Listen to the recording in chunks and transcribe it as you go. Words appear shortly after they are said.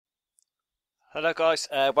Hello guys,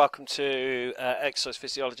 welcome to exercise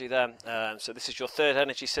physiology then. So this is your third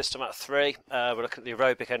energy system out of three. We're looking at the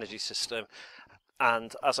aerobic energy system,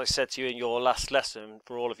 and as I said to you in your last lesson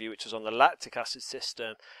for all of you, which was on the lactic acid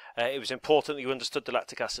system, it was important that you understood the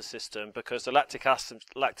lactic acid system, because the lactic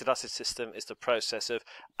acid system is the process of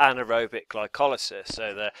anaerobic glycolysis,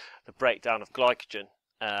 so the breakdown of glycogen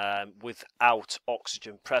without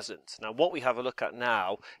oxygen present. Now what we have a look at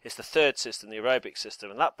now is the third system, the aerobic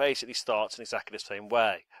system, and that basically starts in exactly the same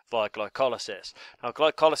way, via glycolysis. Now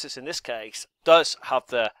glycolysis in this case does have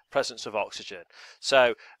the presence of oxygen,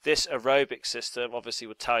 so this aerobic system obviously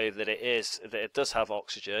would tell you that it does have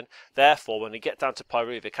oxygen. Therefore, when we get down to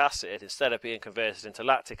pyruvic acid, instead of being converted into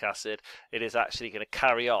lactic acid, it is actually going to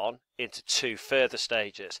carry on into two further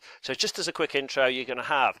stages. So just as a quick intro, you're going to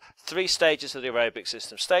have three stages of the aerobic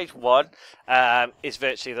system. Stage one is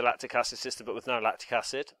virtually the lactic acid system, but with no lactic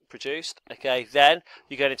acid produced. Okay, then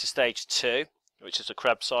you go into stage two, which is a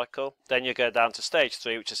Krebs cycle. Then you go down to stage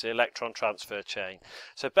three, which is the electron transfer chain.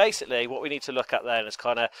 So basically what we need to look at then is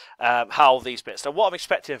kind of how these bits. So what I'm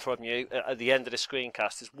expecting from you at the end of the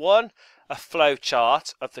screencast is, one, a flow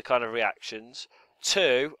chart of the kind of reactions.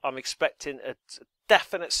 Two, I'm expecting a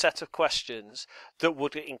definite set of questions that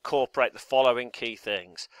would incorporate the following key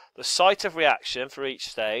things: the site of reaction for each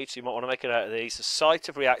stage. You might want to make a note of these: the site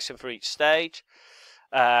of reaction for each stage,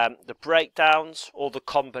 the breakdowns or the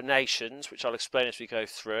combinations, which I'll explain as we go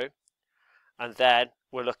through, and then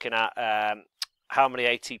we're looking at how many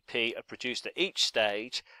ATP are produced at each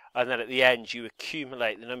stage, and then at the end you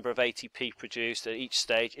accumulate the number of ATP produced at each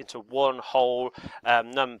stage into one whole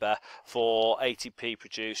number for ATP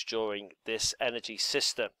produced during this energy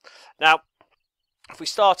system. Now if we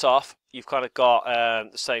start off, you've kind of got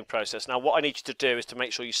the same process. Now what I need you to do is to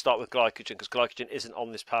make sure you start with glycogen, because glycogen isn't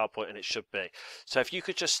on this PowerPoint and it should be. So if you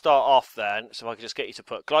could just start off then, so if I could just get you to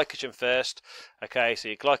put glycogen first. Okay, so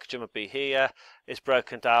your glycogen would be here. It's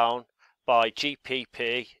broken down by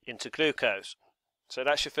GPP into glucose. So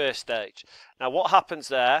that's your first stage. Now what happens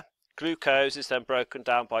there, glucose is then broken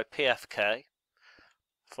down by PFK,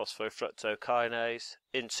 phosphofructokinase,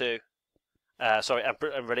 into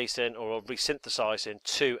and releasing or resynthesizing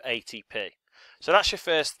to ATP. So that's your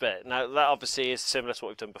first bit. Now that obviously is similar to what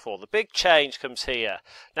we've done before. The big change comes here.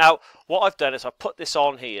 Now what I've done is I've put this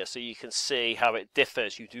on here so you can see how it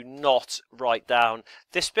differs. You do not write down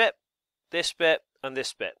this bit, and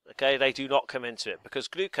this bit. Okay, they do not come into it, because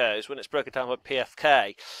glucose, when it's broken down by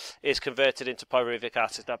PFK, is converted into pyruvic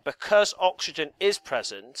acid. Now because oxygen is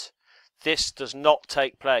present, this does not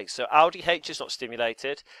take place. So aldehyde is not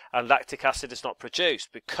stimulated and lactic acid is not produced,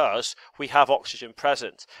 because we have oxygen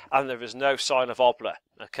present and there is no sign of obler.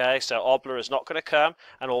 Okay, so obler is not going to come,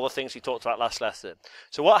 and all the things we talked about last lesson.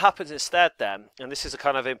 So what happens instead then, and this is a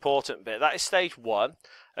kind of important bit, that is stage one.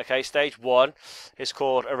 Okay, stage one is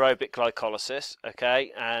called aerobic glycolysis.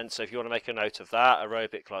 Okay, and so if you want to make a note of that,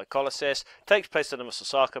 aerobic glycolysis takes place in the muscle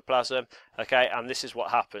sarcoplasm. Okay, and this is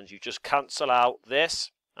what happens. You just cancel out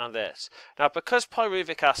this and this. Now because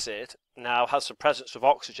pyruvic acid now has the presence of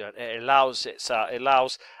oxygen, it allows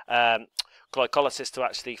glycolysis to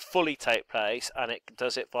actually fully take place, and it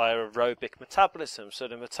does it via aerobic metabolism, so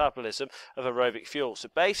the metabolism of aerobic fuel. So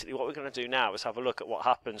basically what we're going to do now is have a look at what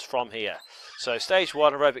happens from here. So stage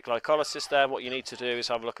one, aerobic glycolysis, then what you need to do is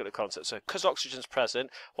have a look at the concept. So because oxygen's present,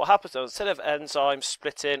 what happens though, instead of enzymes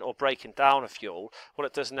splitting or breaking down a fuel, what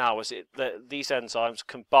it does now is these enzymes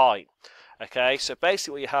combine. Okay, so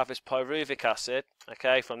basically what you have is pyruvic acid,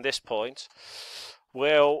 okay, from this point,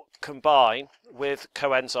 will combine with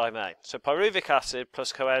coenzyme A. So pyruvic acid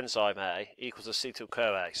plus coenzyme A equals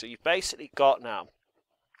acetyl-CoA. So you've basically got now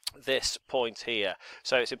this point here.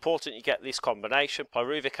 So it's important you get this combination,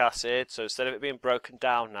 pyruvic acid, so instead of it being broken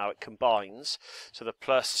down now, it combines. So the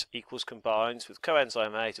plus equals combines with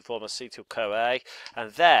coenzyme A to form acetyl-CoA,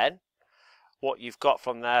 and then what you've got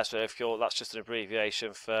from there, so if you're, that's just an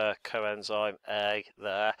abbreviation for coenzyme A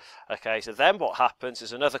there. Okay, so then what happens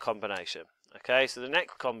is another combination. Okay, so the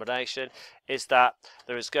next combination is that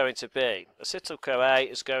there is going to be acetyl-CoA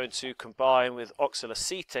is going to combine with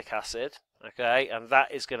oxaloacetic acid. Okay, and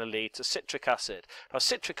that is going to lead to citric acid. Now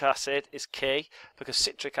citric acid is key, because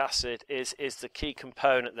citric acid is the key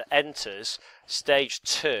component that enters stage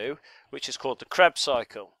two, which is called the Krebs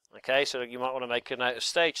cycle. Okay, so you might want to make a note of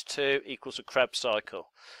stage two equals a Krebs cycle.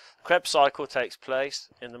 The Krebs cycle takes place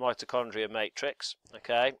in the mitochondria matrix.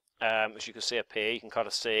 Okay, as you can see up here, you can kind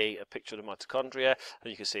of see a picture of the mitochondria,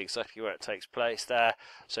 and you can see exactly where it takes place there.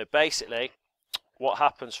 So basically what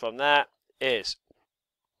happens from there is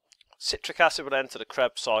citric acid will enter the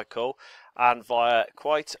Krebs cycle, and via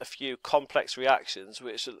quite a few complex reactions,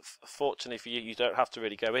 which fortunately for you, you don't have to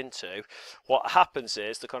really go into, what happens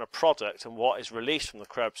is the kind of product and what is released from the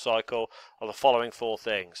Krebs cycle are the following four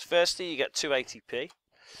things. Firstly, you get 2-ATP. The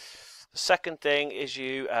second thing is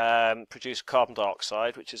you produce carbon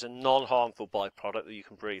dioxide, which is a non-harmful byproduct that you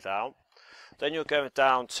can breathe out. Then you're going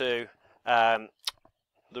down to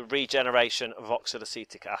the regeneration of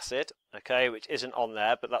oxaloacetic acid, okay, which isn't on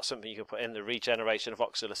there, but that's something you can put in, the regeneration of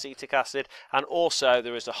oxaloacetic acid. And also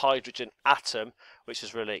there is a hydrogen atom which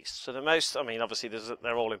is released. So the most, I mean, obviously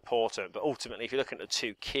they're all important, but ultimately if you're looking at the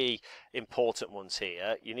two key important ones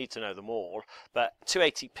here, you need to know them all. But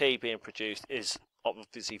 2-ATP being produced is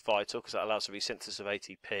obviously vital because that allows the resynthesis of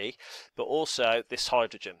ATP, but also this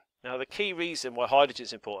hydrogen. Now the key reason why hydrogen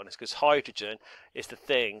is important is because hydrogen is the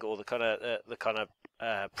thing, or the kind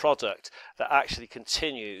of product that actually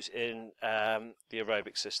continues in the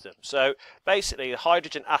aerobic system. So basically the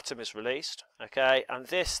hydrogen atom is released, okay, and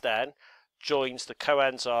this then joins the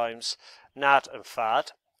coenzymes NAD and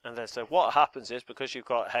FAD. And then so what happens is, because you've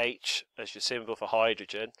got H as your symbol for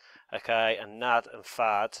hydrogen, okay, and NAD and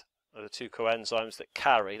FAD are the two coenzymes that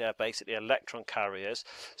carry, they're basically electron carriers.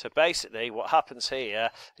 So basically what happens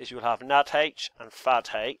here is you'll have NADH and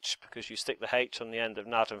FADH, because you stick the H on the end of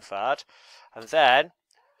NAD and FAD, and then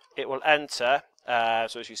it will enter,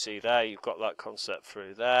 so as you see there, you've got that concept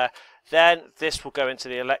through there. Then this will go into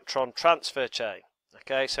the electron transfer chain.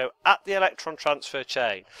 Okay, so at the electron transfer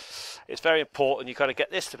chain, it's very important you kind of get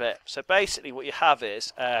this a bit. So basically what you have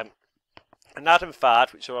is NAD and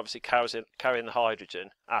FAD, which are obviously carrying the hydrogen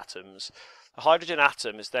atoms. The hydrogen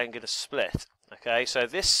atom is then going to split. Okay, so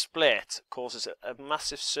this split causes a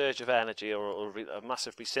massive surge of energy, or a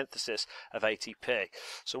massive resynthesis of ATP.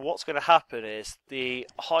 So what's going to happen is the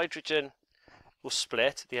hydrogen will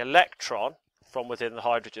split, the electron from within the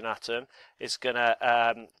hydrogen atom is going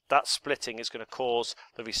to, that splitting is going to cause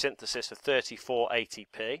the resynthesis of 34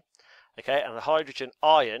 ATP. Okay, and the hydrogen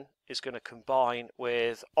ion is going to combine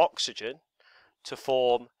with oxygen to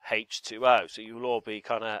form H2O. So you'll all be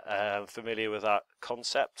kind of familiar with that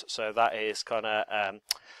concept. So that is kind of,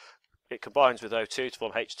 it combines with O2 to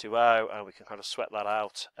form H2O, and we can kind of sweat that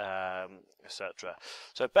out, etc.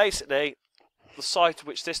 So basically, the site at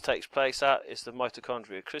which this takes place at is the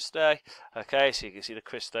mitochondria cristae. Okay, so you can see the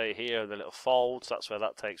cristae here and the little folds, that's where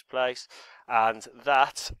that takes place. And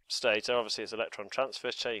that stage there obviously is electron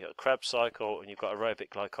transfer chain, you've got a Krebs cycle, and you've got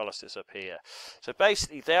aerobic glycolysis up here. So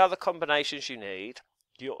basically they are the combinations you need.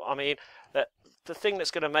 I mean, the thing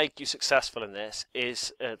that's going to make you successful in this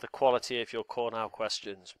is the quality of your Cornell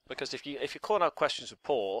questions. Because if your Cornell questions are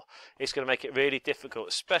poor, it's going to make it really difficult,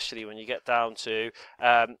 especially when you get down to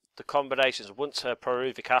the combinations. Once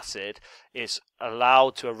pyruvic acid is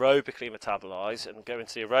allowed to aerobically metabolize and go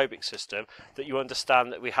into the aerobic system, that you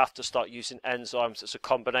understand that we have to start using enzymes as a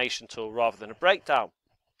combination tool rather than a breakdown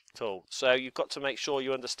tool. So you've got to make sure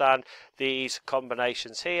you understand these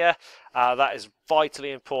combinations here. That is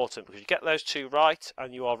vitally important, because you get those two right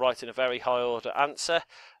and you are writing a very high order answer.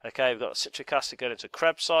 Okay, we've got citric acid going into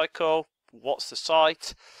Krebs cycle. What's the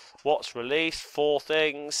site? What's released? Four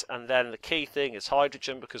things. And then the key thing is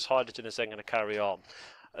hydrogen, because hydrogen is then going to carry on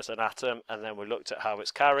as an atom, and then we looked at how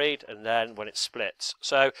it's carried and then when it splits.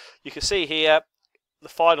 So you can see here, the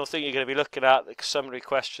final thing you're going to be looking at, the summary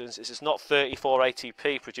questions, is it's not 34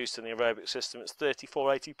 ATP produced in the aerobic system, it's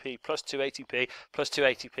 34 ATP plus 2 ATP plus 2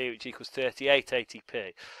 ATP, which equals 38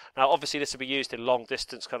 ATP. Now obviously this will be used in long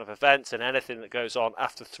distance kind of events and anything that goes on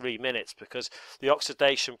after 3 minutes, because the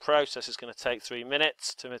oxidation process is going to take 3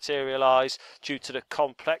 minutes to materialise due to the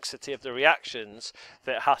complexity of the reactions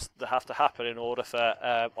that have to happen in order for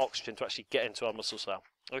oxygen to actually get into our muscle cell.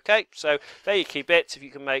 Okay, so there you keep it. If you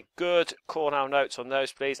can make good Cornell notes on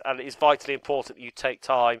those, please, and it is vitally important that you take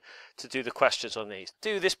time to do the questions on these.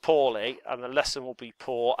 Do this poorly and the lesson will be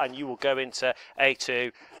poor, and you will go into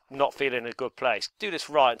A2 not feeling in a good place. Do this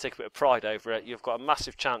right and take a bit of pride over it. You've got a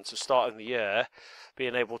massive chance of starting the year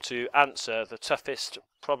being able to answer the toughest,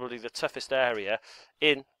 probably the toughest area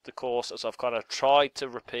in the course, as I've kind of tried to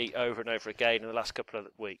repeat over and over again in the last couple of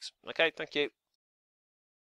weeks. Okay, thank you.